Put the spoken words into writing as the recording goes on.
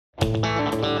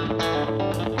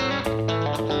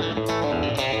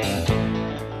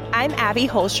I'm Abby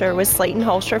Holscher with Slayton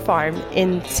Holscher Farm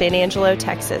in San Angelo,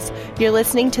 Texas. You're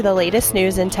listening to the latest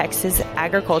news in Texas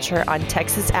agriculture on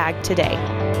Texas Ag Today.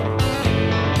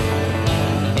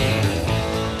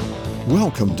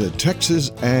 Welcome to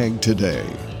Texas Ag Today,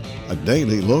 a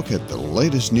daily look at the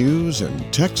latest news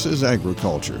in Texas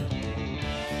agriculture.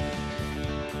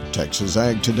 Texas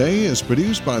Ag Today is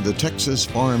produced by the Texas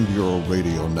Farm Bureau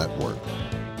Radio Network,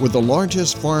 with the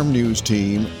largest farm news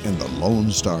team in the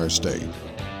Lone Star State.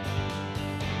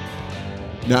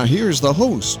 Now here's the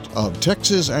host of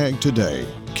Texas Ag Today,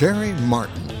 Carrie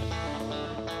Martin.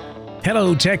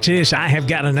 Hello, Texas. I have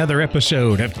got another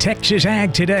episode of Texas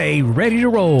Ag Today ready to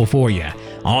roll for you.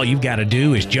 All you've got to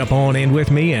do is jump on in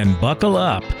with me and buckle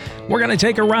up. We're going to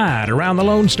take a ride around the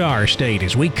Lone Star State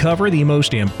as we cover the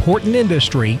most important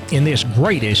industry in this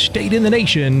greatest state in the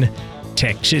nation,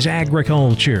 Texas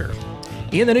agriculture.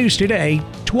 In the news today,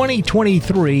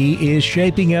 2023 is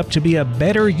shaping up to be a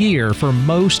better year for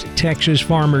most Texas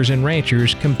farmers and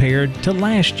ranchers compared to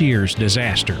last year's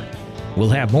disaster. We'll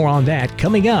have more on that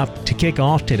coming up to kick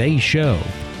off today's show.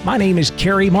 My name is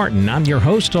Carrie Martin. I'm your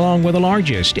host along with the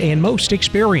largest and most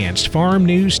experienced farm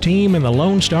news team in the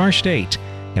Lone Star State.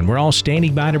 And we're all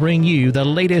standing by to bring you the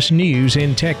latest news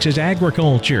in Texas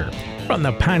agriculture. From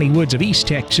the piney woods of East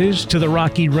Texas to the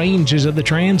rocky ranges of the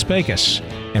Trans-Pecos,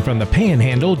 and from the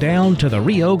Panhandle down to the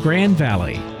Rio Grande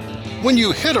Valley. When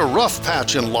you hit a rough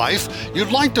patch in life,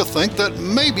 you'd like to think that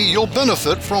maybe you'll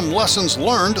benefit from lessons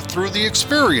learned through the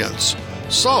experience.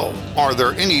 So, are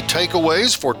there any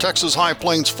takeaways for Texas High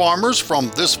Plains farmers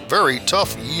from this very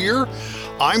tough year?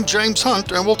 I'm James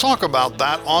Hunt, and we'll talk about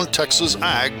that on Texas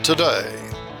Ag Today.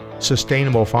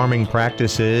 Sustainable farming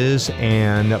practices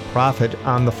and profit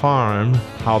on the farm,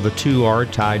 how the two are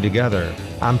tied together.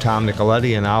 I'm Tom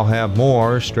Nicoletti, and I'll have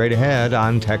more straight ahead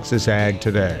on Texas Ag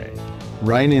Today.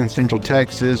 Rain in Central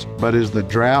Texas, but is the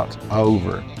drought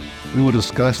over? We will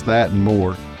discuss that and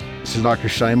more. This is Dr.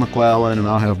 Shane McClellan, and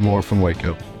I'll have more from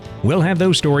Waco. We'll have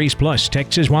those stories plus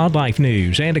Texas wildlife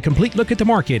news and a complete look at the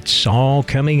markets all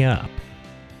coming up.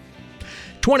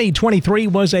 2023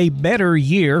 was a better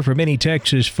year for many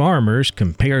Texas farmers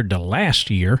compared to last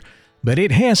year, but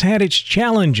it has had its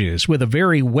challenges with a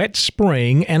very wet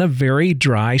spring and a very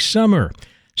dry summer.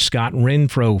 Scott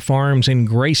Renfro farms in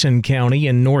Grayson County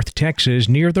in North Texas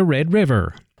near the Red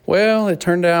River. Well, it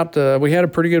turned out we had a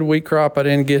pretty good wheat crop. I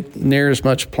didn't get near as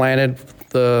much planted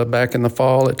back in the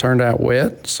fall. It turned out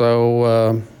wet,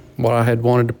 so what I had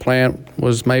wanted to plant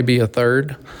was maybe a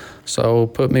third. So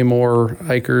put me more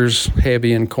acres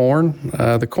heavy in corn.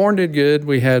 The corn did good.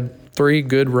 We had 3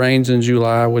 good rains in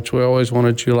July, which we always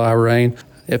wanted July rain.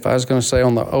 If I was going to say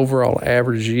on the overall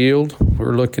average yield,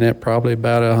 we're looking at probably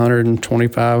about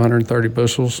 125, 130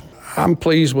 bushels. I'm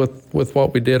pleased with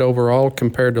what we did overall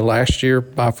compared to last year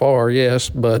by far, yes,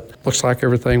 but looks like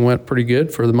everything went pretty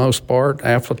good for the most part.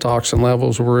 Aflatoxin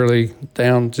levels were really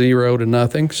down 0 to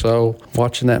nothing, so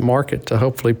watching that market to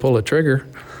hopefully pull a trigger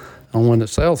on when to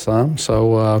sell some,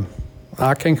 so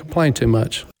I can't complain too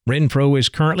much. Renfro is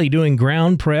currently doing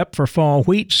ground prep for fall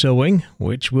wheat sowing,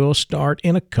 which will start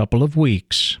in a couple of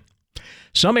weeks.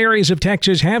 Some areas of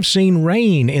Texas have seen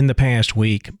rain in the past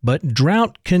week, but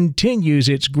drought continues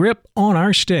its grip on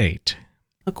our state.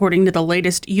 According to the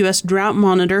latest U.S. Drought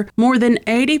Monitor, more than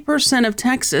 80% of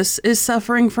Texas is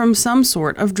suffering from some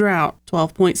sort of drought.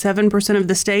 12.7% of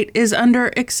the state is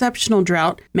under exceptional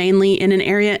drought, mainly in an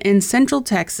area in central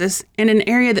Texas and an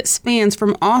area that spans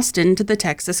from Austin to the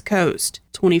Texas coast.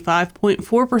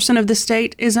 25.4% of the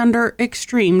state is under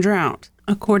extreme drought.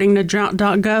 According to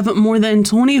drought.gov, more than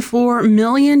 24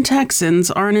 million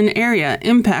Texans are in an area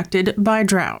impacted by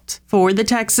drought. For the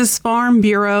Texas Farm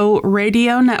Bureau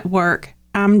Radio Network,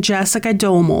 I'm Jessica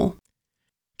Domel.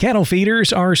 Cattle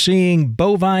feeders are seeing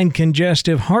bovine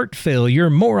congestive heart failure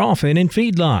more often in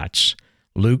feedlots.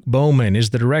 Luke Bowman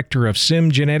is the director of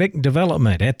Genetic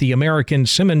Development at the American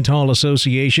Simmental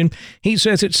Association. He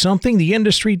says it's something the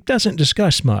industry doesn't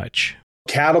discuss much.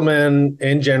 Cattlemen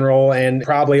in general, and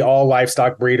probably all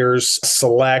livestock breeders,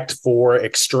 select for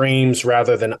extremes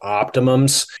rather than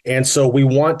optimums. And so we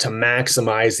want to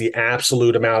maximize the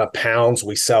absolute amount of pounds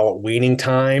we sell at weaning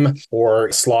time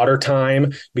or slaughter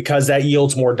time because that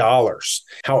yields more dollars.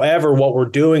 However, what we're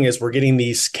doing is we're getting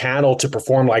these cattle to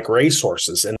perform like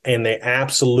racehorses, and they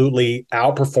absolutely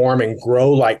outperform and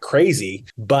grow like crazy.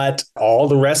 But all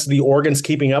the rest of the organs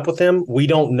keeping up with them, we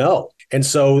don't know. And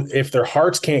so if their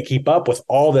hearts can't keep up with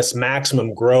all this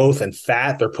maximum growth and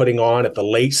fat they're putting on at the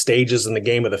late stages in the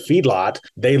game of the feedlot,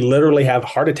 they literally have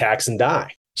heart attacks and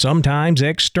die. Sometimes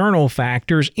external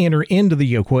factors enter into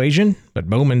the equation, but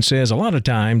Bowman says a lot of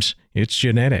times it's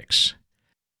genetics.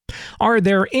 Are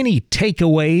there any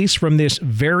takeaways from this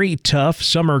very tough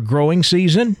summer growing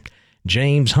season?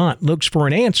 James Hunt looks for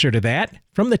an answer to that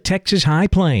from the Texas High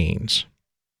Plains.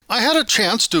 I had a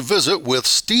chance to visit with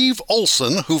Steve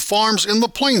Olson, who farms in the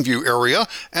Plainview area,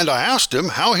 and I asked him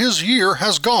how his year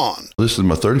has gone. This is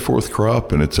my 34th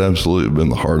crop, and it's absolutely been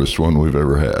the hardest one we've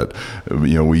ever had.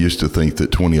 You know, we used to think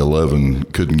that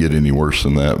 2011 couldn't get any worse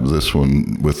than that, but this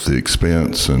one, with the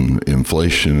expense and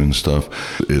inflation and stuff,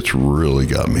 it's really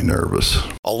got me nervous.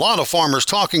 A lot of farmers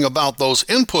talking about those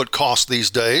input costs these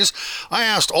days. I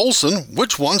asked Olson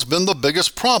which one's been the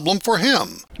biggest problem for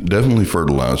him. Definitely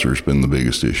fertilizer has been the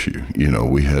biggest issue. You know,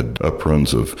 we had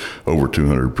upruns of over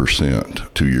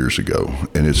 200% 2 years ago,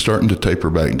 and it's starting to taper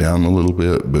back down a little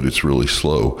bit, but it's really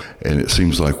slow. And it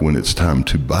seems like when it's time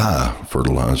to buy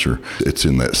fertilizer, it's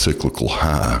in that cyclical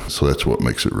high. So that's what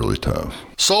makes it really tough.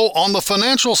 So on the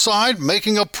financial side,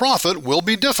 making a profit will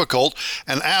be difficult.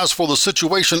 And as for the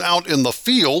situation out in the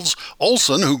fields,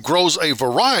 Olson, who grows a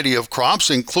variety of crops,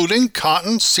 including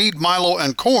cotton, seed milo,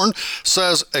 and corn,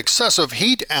 says excessive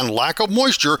heat and lack of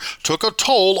moisture took a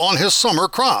toll on his summer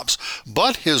crops.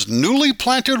 But his newly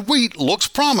planted wheat looks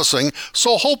promising,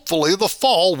 so hopefully the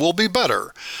fall will be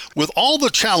better. With all the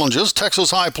challenges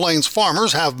Texas High Plains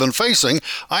farmers have been facing,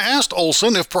 I asked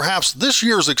Olson if perhaps this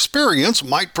year's experience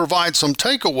might provide some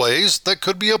takeaways that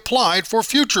could be applied for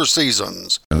future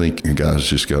seasons. I think you guys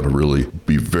just got to really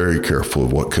be very careful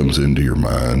of what comes into your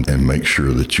mind and make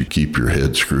sure that you keep your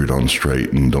head screwed on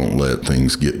straight and don't let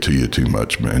things get to you too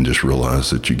much, man. Just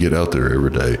realize that you get out there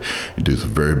every day, you do the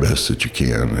very best that you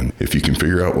can, and if you can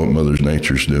figure out what Mother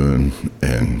Nature's doing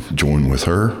and join with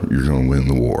her, you're going to win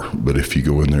the war. But if you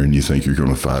go in there and you think you're going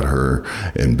to fight her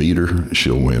and beat her,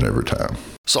 she'll win every time.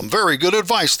 Some very good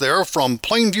advice there from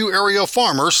Plainview area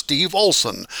farmer Steve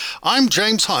Olson. I'm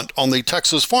James Hunt on the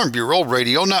Texas Farm Bureau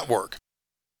Radio Network.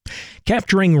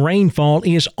 Capturing rainfall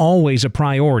is always a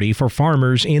priority for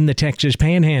farmers in the Texas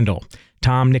Panhandle.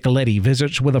 Tom Nicoletti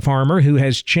visits with a farmer who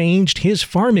has changed his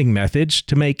farming methods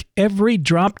to make every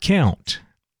drop count.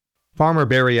 Farmer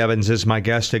Barry Evans is my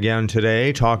guest again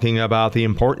today, talking about the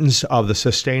importance of the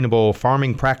sustainable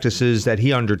farming practices that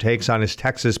he undertakes on his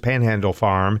Texas Panhandle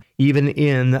farm, even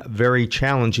in very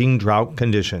challenging drought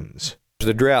conditions.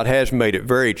 The drought has made it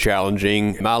very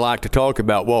challenging. I like to talk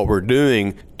about what we're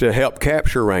doing to help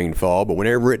capture rainfall, but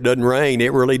whenever it doesn't rain,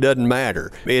 it really doesn't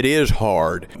matter. It is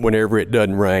hard whenever it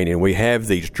doesn't rain and we have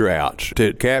these droughts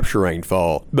to capture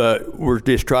rainfall, but we're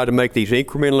just trying to make these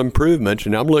incremental improvements,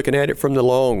 and I'm looking at it from the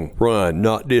long run,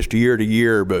 not just year to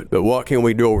year, but what can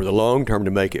we do over the long term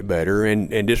to make it better,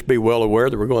 and just be well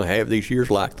aware that we're going to have these years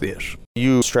like this.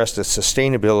 You stress that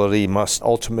sustainability must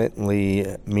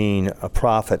ultimately mean a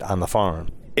profit on the farm.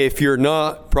 If you're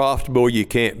not profitable, you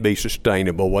can't be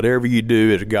sustainable. Whatever you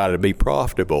do has got to be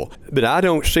profitable. But I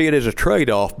don't see it as a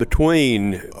trade-off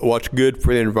between what's good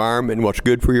for the environment and what's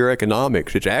good for your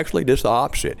economics. It's actually just the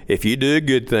opposite. If you do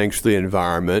good things for the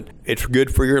environment, it's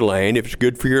good for your land. If it's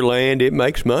good for your land, it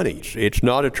makes money. It's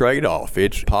not a trade-off.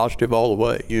 It's positive all the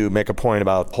way. You make a point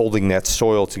about holding that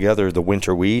soil together, the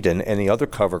winter wheat and any other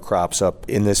cover crops up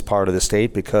in this part of the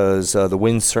state, because the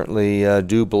winds certainly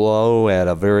do blow at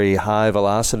a very high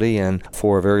velocity and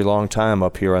for a very long time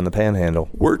up here on the Panhandle.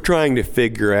 We're trying to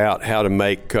figure out how to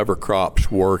make cover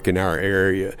crops work in our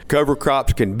area. Cover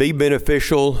crops can be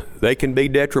beneficial, they can be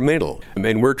detrimental,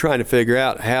 and we're trying to figure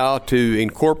out how to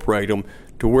incorporate them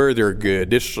to where they're good.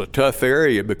 This is a tough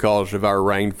area because of our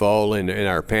rainfall and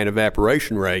our pan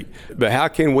evaporation rate, but how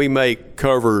can we make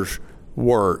covers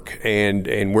work?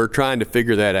 And we're trying to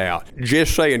figure that out.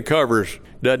 Just saying covers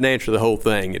doesn't answer the whole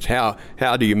thing. It's how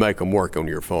do you make them work on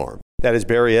your farm? That is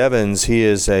Barry Evans. He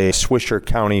is a Swisher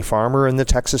County farmer in the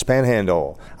Texas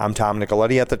Panhandle. I'm Tom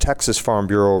Nicoletti at the Texas Farm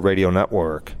Bureau Radio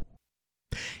Network.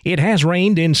 It has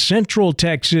rained in central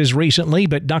Texas recently,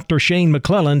 but Dr. Shane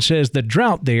McClellan says the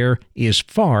drought there is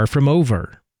far from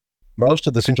over. Most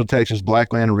of the central Texas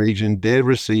Blackland region did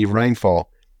receive rainfall.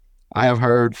 I have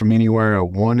heard from anywhere of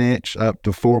 1 inch up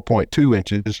to 4.2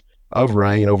 inches of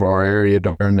rain over our area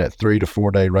during that 3 to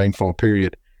 4 day rainfall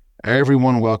period.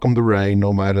 Everyone welcomed the rain,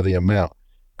 no matter the amount.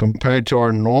 Compared to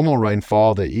our normal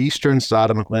rainfall, the eastern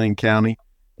side of McLennan County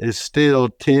is still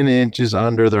 10 inches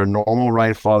under their normal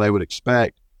rainfall they would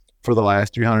expect for the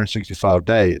last 365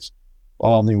 days.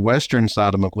 While on the western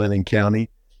side of McLennan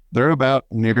County, they're about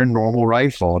near normal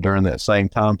rainfall during that same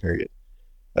time period.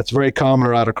 That's very common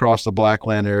right across the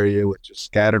Blackland area, with just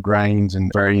scattered rains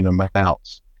and varying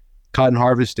amounts. Cotton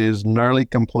harvest is nearly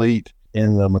complete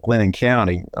in McLennan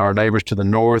County. Our neighbors to the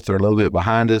north are a little bit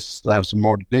behind us. They have some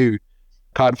more to do.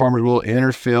 Cotton farmers will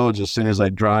enter fields as soon as they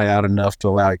dry out enough to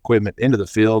allow equipment into the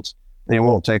fields, and it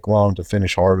won't take long to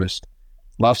finish harvest.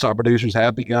 Livestock producers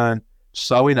have begun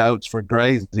sowing oats for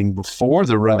grazing before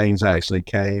the rains actually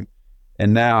came,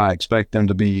 and now I expect them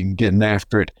to be getting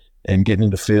after it and getting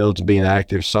into fields and being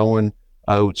active, sowing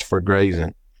oats for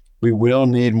grazing. We will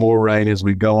need more rain as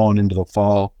we go on into the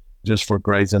fall just for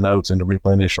grazing oats and to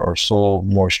replenish our soil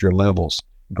moisture levels.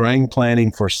 Grain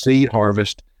planting for seed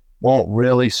harvest won't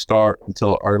really start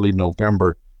until early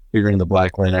November here in the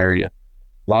Blackland area.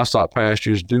 Livestock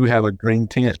pastures do have a green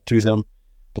tint to them,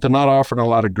 but they're not offering a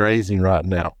lot of grazing right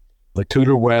now. The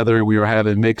cooler weather we are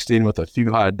having mixed in with a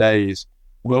few hot days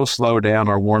will slow down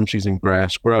our warm season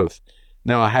grass growth.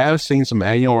 Now, I have seen some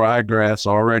annual ryegrass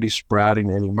already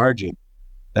sprouting and emerging.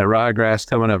 That ryegrass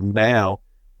coming up now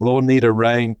will need a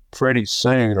rain pretty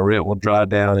soon or it will dry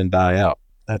down and die out.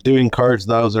 I do encourage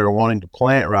those that are wanting to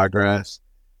plant ryegrass,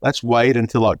 let's wait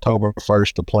until October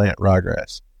 1st to plant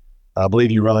ryegrass. I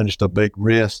believe you run just a big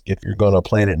risk if you're going to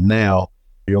plant it now.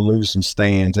 You'll lose some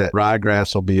stands. That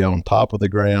ryegrass will be on top of the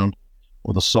ground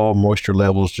where the soil moisture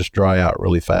levels just dry out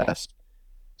really fast.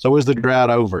 So is the drought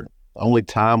over? Only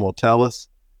time will tell us.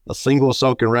 A single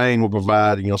soaking rain will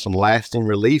provide, some lasting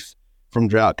relief from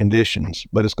drought conditions,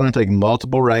 but it's going to take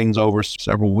multiple rains over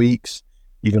several weeks,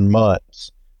 even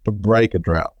months, to break a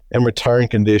drought and return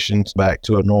conditions back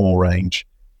to a normal range.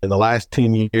 In the last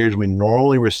 10 years, we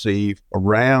normally receive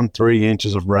around 3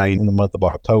 inches of rain in the month of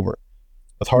October.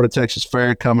 With Heart of Texas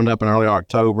Fair coming up in early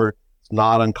October, it's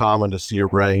not uncommon to see a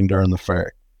rain during the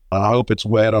fair. I hope it's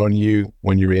wet on you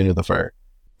when you're into the fair.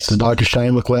 This is Dr.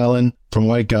 Shane McClellan from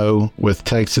Waco with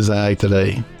Texas Ag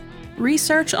Today.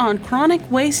 Research on chronic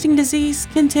wasting disease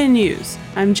continues.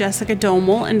 I'm Jessica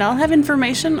Domel, and I'll have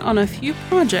information on a few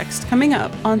projects coming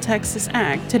up on Texas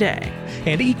Ag Today.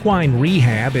 And equine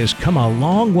rehab has come a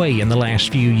long way in the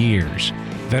last few years.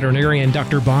 Veterinarian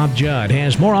Dr. Bob Judd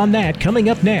has more on that coming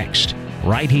up next,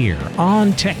 right here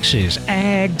on Texas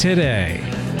Ag Today.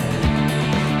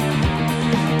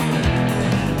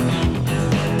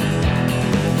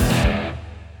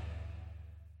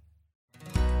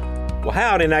 Well,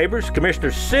 howdy, neighbors.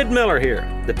 Commissioner Sid Miller here.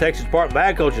 The Texas Department of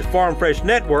Agriculture's Farm Fresh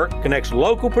Network connects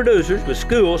local producers with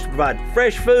schools to provide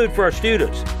fresh food for our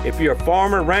students. If you're a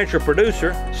farmer, rancher,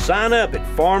 producer, sign up at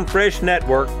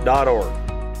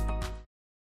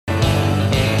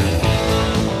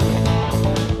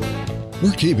farmfreshnetwork.org.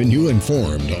 We're keeping you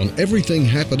informed on everything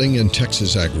happening in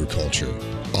Texas agriculture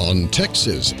on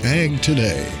Texas Ag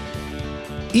Today.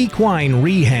 Equine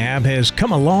rehab has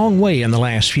come a long way in the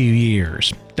last few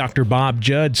years. Dr. Bob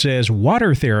Judd says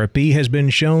water therapy has been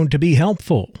shown to be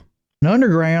helpful.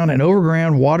 Underground and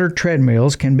overground water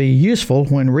treadmills can be useful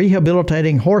when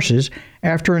rehabilitating horses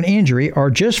after an injury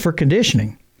or just for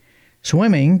conditioning.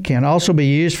 Swimming can also be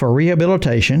used for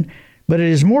rehabilitation, but it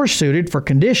is more suited for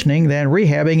conditioning than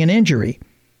rehabbing an injury.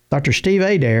 Dr. Steve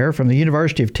Adair from the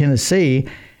University of Tennessee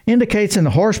indicates in the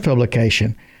Horse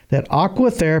publication that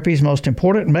aquatherapy's most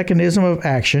important mechanism of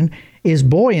action is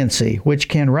buoyancy, which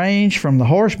can range from the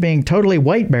horse being totally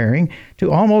weight-bearing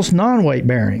to almost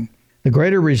non-weight-bearing. The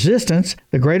greater resistance,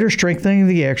 the greater strengthening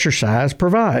the exercise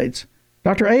provides.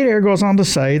 Dr. Adair goes on to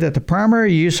say that the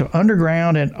primary use of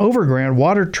underground and overground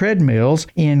water treadmills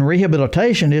in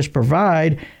rehabilitation is to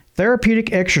provide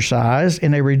therapeutic exercise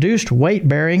in a reduced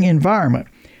weight-bearing environment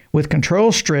with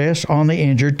controlled stress on the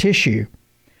injured tissue.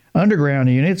 Underground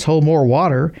units hold more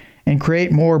water and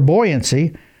create more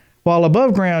buoyancy, while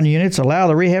above-ground units allow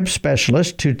the rehab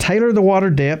specialist to tailor the water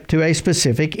depth to a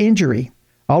specific injury.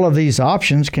 All of these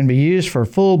options can be used for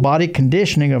full-body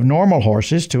conditioning of normal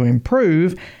horses to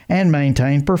improve and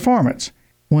maintain performance.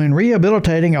 When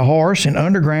rehabilitating a horse in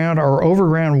underground or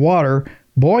overground water,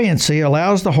 buoyancy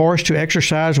allows the horse to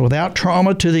exercise without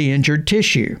trauma to the injured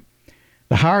tissue.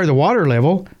 The higher the water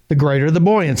level, the greater the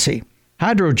buoyancy.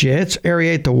 Hydrojets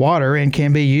aerate the water and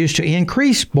can be used to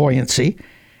increase buoyancy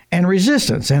and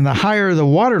resistance, and the higher the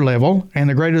water level and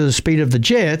the greater the speed of the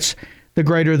jets, the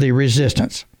greater the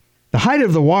resistance. The height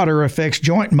of the water affects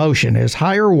joint motion, as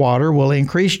higher water will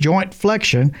increase joint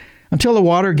flexion until the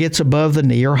water gets above the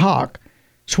knee or hock.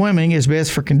 Swimming is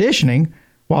best for conditioning,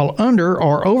 while under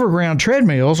or overground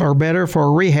treadmills are better for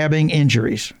rehabbing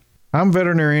injuries. I'm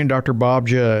veterinarian Dr. Bob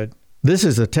Judd. This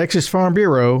is the Texas Farm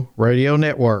Bureau Radio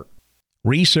Network.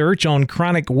 Research on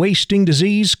chronic wasting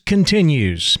disease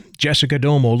continues. Jessica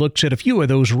Domel looks at a few of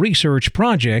those research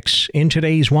projects in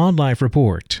today's Wildlife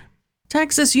Report.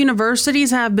 Texas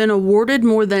universities have been awarded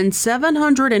more than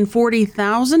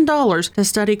 $740,000 to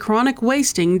study chronic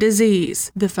wasting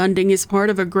disease. The funding is part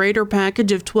of a greater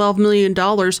package of $12 million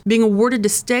being awarded to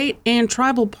state and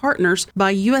tribal partners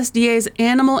by USDA's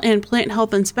Animal and Plant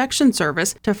Health Inspection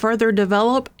Service to further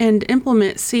develop and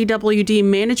implement CWD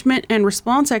management and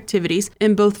response activities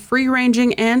in both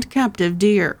free-ranging and captive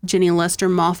deer. Jenny Lester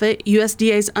Moffitt,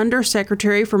 USDA's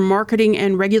Undersecretary for Marketing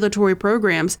and Regulatory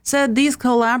Programs, said these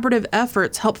collaborative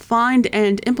efforts help find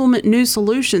and implement new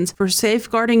solutions for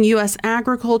safeguarding U.S.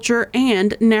 agriculture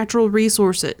and natural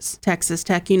resources. Texas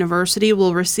Tech University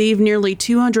will receive nearly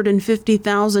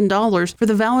 $250,000 for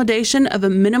the validation of a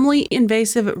minimally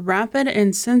invasive, rapid,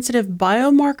 and sensitive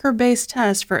biomarker-based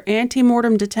test for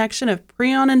antemortem detection of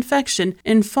prion infection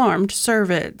in farmed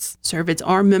cervids. Cervids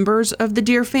are members of the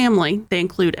deer family. They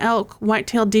include elk,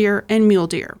 white-tailed deer, and mule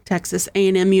deer. Texas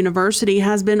A&M University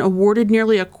has been awarded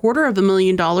nearly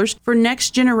 $250,000 for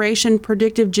next-generation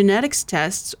predictive genetics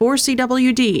tests, or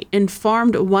CWD, in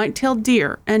farmed white-tailed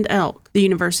deer and elk. The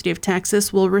University of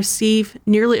Texas will receive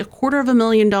nearly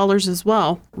 $250,000 as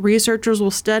well. Researchers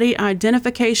will study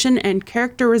identification and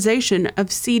characterization of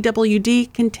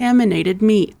CWD-contaminated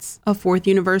meats. A fourth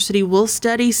university will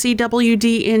study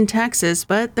CWD in Texas,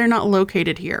 but they're not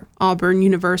located here. Auburn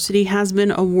University has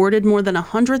been awarded more than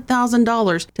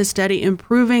 $100,000 to study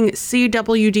improving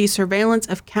CWD surveillance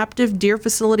of captive deer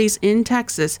facilities in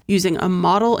Texas using a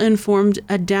model-informed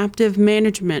adaptive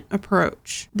management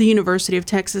approach. The University of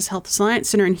Texas Health Science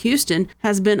Center in Houston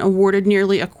has been awarded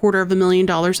nearly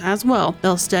 $250,000 as well.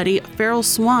 They'll study feral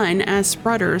swine as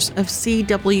spreaders of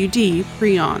CWD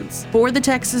prions. For the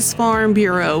Texas Farm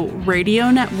Bureau Radio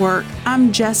Network,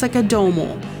 I'm Jessica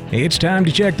Domel. It's time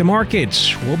to check the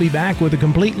markets. We'll be back with a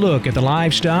complete look at the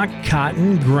livestock,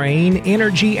 cotton, grain,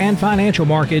 energy, and financial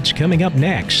markets coming up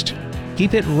next.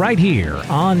 Keep it right here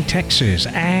on Texas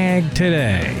Ag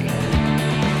Today.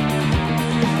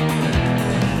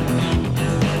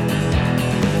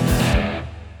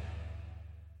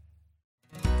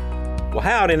 Well,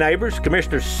 howdy, neighbors.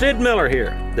 Commissioner Sid Miller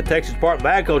here. The Texas Department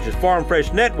of Agriculture's Farm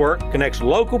Fresh Network connects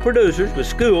local producers with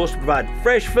schools to provide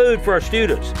fresh food for our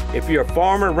students. If you're a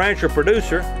farmer, rancher,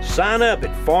 producer, sign up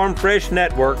at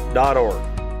farmfreshnetwork.org.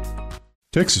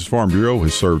 Texas Farm Bureau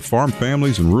has served farm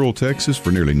families in rural Texas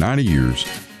for nearly 90 years.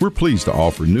 We're pleased to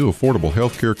offer new affordable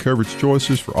health care coverage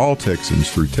choices for all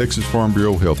Texans through Texas Farm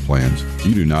Bureau health plans.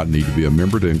 You do not need to be a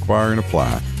member to inquire and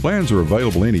apply. Plans are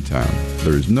available anytime.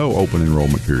 There is no open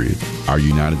enrollment period. Our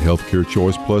United Healthcare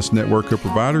Choice Plus network of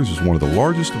providers is one of the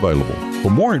largest available. For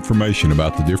more information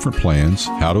about the different plans,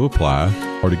 how to apply,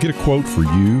 or to get a quote for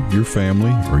you, your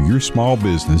family, or your small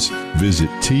business, visit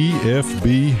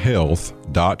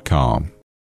tfbhealth.com.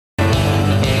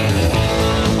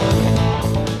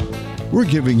 We're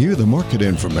giving you the market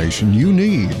information you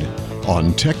need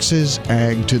on Texas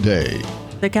Ag Today.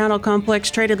 The cattle complex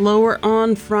traded lower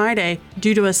on Friday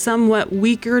due to a somewhat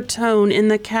weaker tone in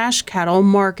the cash cattle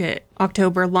market.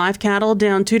 October live cattle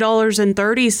down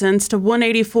 $2.30 to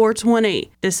 $184.20.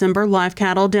 December live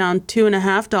cattle down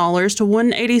 $2.50 to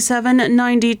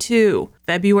 $187.92.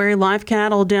 February live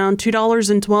cattle down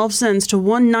 $2.12 to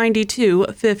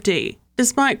 $192.50.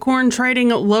 Despite corn trading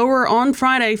lower on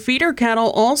Friday, feeder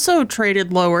cattle also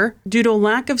traded lower due to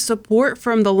lack of support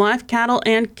from the live cattle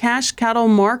and cash cattle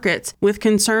markets, with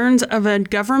concerns of a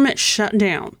government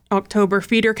shutdown. October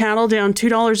feeder cattle down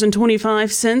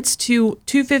 $2.25 to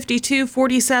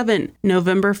 $252.47.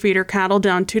 November feeder cattle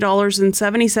down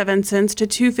 $2.77 to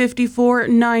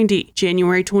 $254.90.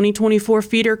 January 2024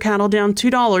 feeder cattle down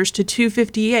 $2 to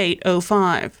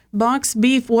 $258.05. Box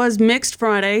beef was mixed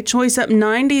Friday, choice up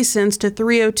 90 cents to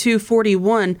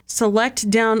 $302.41, select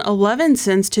down 11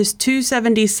 cents to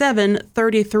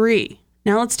 $277.33.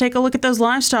 Now let's take a look at those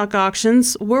livestock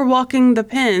auctions. We're walking the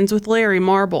pens with Larry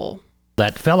Marble.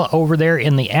 That fella over there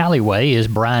in the alleyway is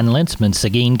Brian Lintzman,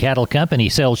 Seguin Cattle Company.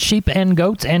 Sells sheep and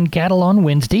goats and cattle on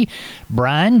Wednesday.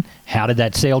 Brian, how did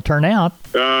that sale turn out?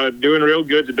 Doing real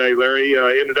good today, Larry.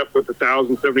 Ended up with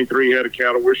 1,073 head of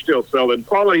cattle. We're still selling.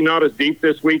 Probably not as deep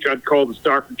this week. I'd call the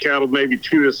stocker cattle maybe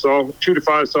 2 to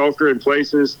 5 softer in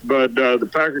places. But the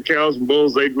packer cows and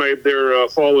bulls, they've made their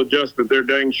fall adjustment. They're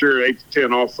dang sure 8 to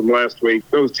 10 off from last week.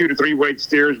 Those 2 to 3 weight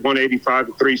steers, 185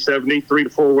 to 370. 3 to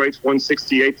 4 weights,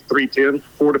 168 to 310.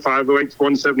 4 to 5 weights,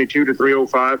 172 to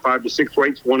 305. 5 to 6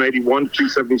 weights, 181 to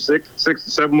 276. 6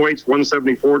 to 7 weights,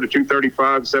 174 to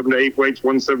 235. 7 to 8 weights,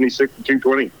 176 to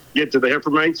 220. Get to the heifer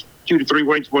mates, 2 to 3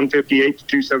 weights, 158 to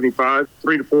 275.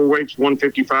 3 to 4 weights,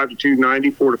 155 to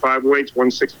 290. 4 to 5 weights,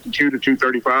 162 to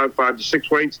 235. 5 to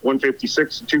 6 weights,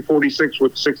 156 to 246.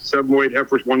 With 6 to 7 weight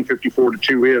heifers, 154 to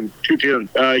 210.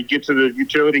 You get to the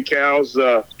utility cows,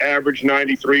 average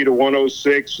 93 to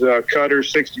 106. Cutters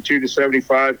 62 to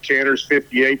 75. Canters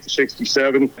 58 to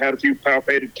 67. Had a few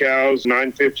palpated cows,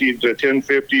 950 to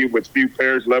 1050, with few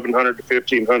pairs 1100 to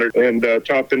 1500, and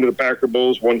topped into the Packer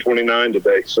bulls 129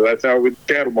 today. So that's how the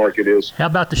cattle market is. How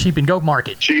about the sheep and goat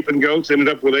market? Sheep and goats ended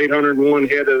up with 801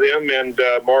 head of them, and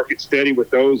market steady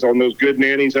with those on those good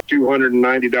nannies,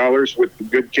 $290, with the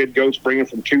good kid goats bringing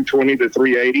from 220 to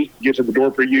 380. Get to the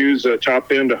Dorper ewes,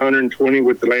 top end 120,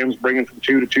 with the lambs bringing from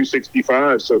 2 to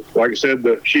 265. So like I said,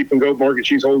 the sheep and goat market,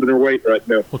 she's holding her weight right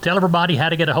now. Well, tell everybody how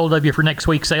to get a hold of you for next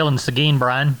week's sale in Seguin,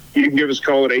 Brian. You can give us a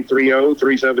call at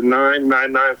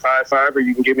 830-379-9955, or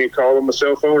you can give me a call on my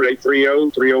cell phone at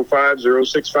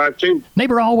 830-305-0652.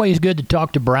 Neighbor, always good to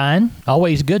talk to Brian.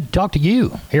 Always good to talk to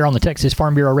you. Here on the Texas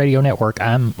Farm Bureau Radio Network,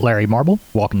 I'm Larry Marble,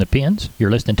 walking the pens.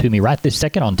 You're listening to me right this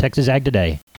second on Texas Ag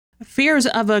Today. Fears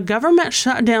of a government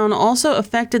shutdown also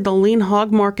affected the lean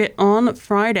hog market on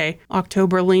Friday.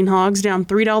 October lean hogs down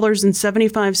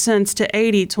 $3.75 to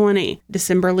 $80.20.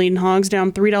 December lean hogs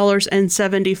down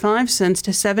 $3.75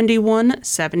 to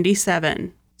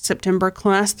 $71.77. September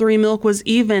Class 3 milk was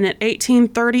even at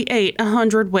 $18.38 a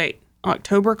hundredweight.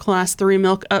 October Class 3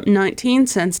 milk up 19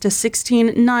 cents to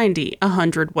 $16.90 a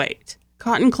hundredweight.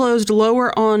 Cotton closed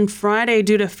lower on Friday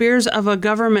due to fears of a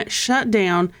government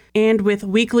shutdown, and with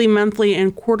weekly, monthly,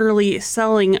 and quarterly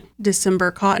selling.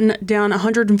 December cotton down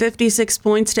 156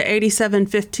 points to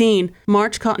 87.15.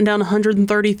 March cotton down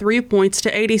 133 points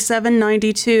to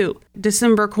 87.92.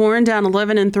 December corn down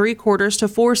 11 3/4 to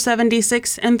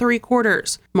 476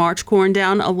 3/4. March corn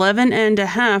down 11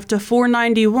 1/2 to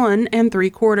 491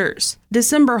 3/4.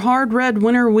 December hard red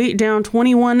winter wheat down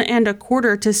 21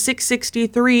 1/4 to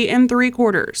 663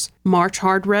 3/4. March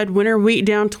hard red winter wheat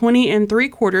down 20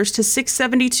 3/4 to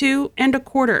 672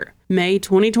 1/4. May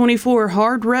 2024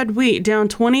 hard red wheat down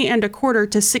 20 1/4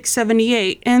 to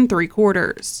 678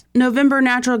 3/4. November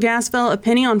natural gas fell a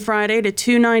penny on Friday to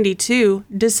 $2.92.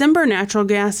 December natural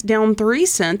gas down 3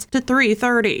 cents to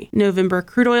 $3.30. November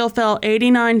crude oil fell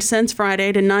 89 cents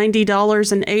Friday to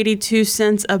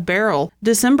 $90.82 a barrel.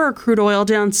 December crude oil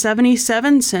down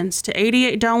 77 cents to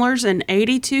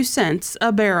 $88.82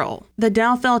 a barrel. The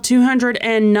Dow fell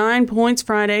 209 points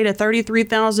Friday to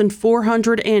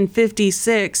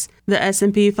 33,456. The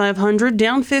S&P 500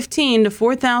 down 15 to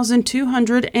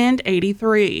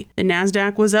 4,283. The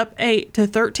NASDAQ was up 8 to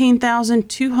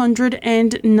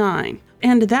 13,209.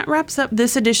 And that wraps up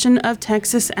this edition of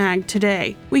Texas Ag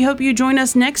Today. We hope you join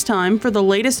us next time for the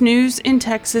latest news in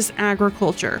Texas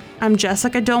agriculture. I'm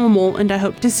Jessica Domel, and I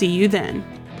hope to see you then.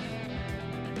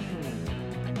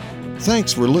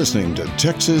 Thanks for listening to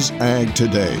Texas Ag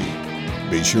Today.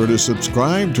 Be sure to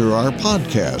subscribe to our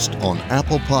podcast on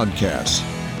Apple Podcasts,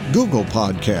 Google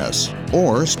Podcasts,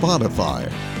 or Spotify.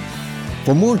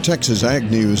 For more Texas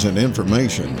Ag news and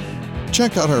information,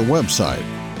 check out our website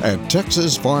at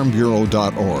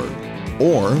texasfarmbureau.org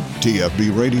or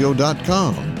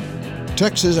tfbradio.com.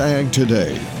 Texas Ag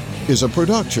Today is a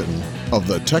production of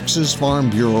the Texas Farm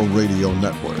Bureau Radio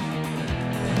Network.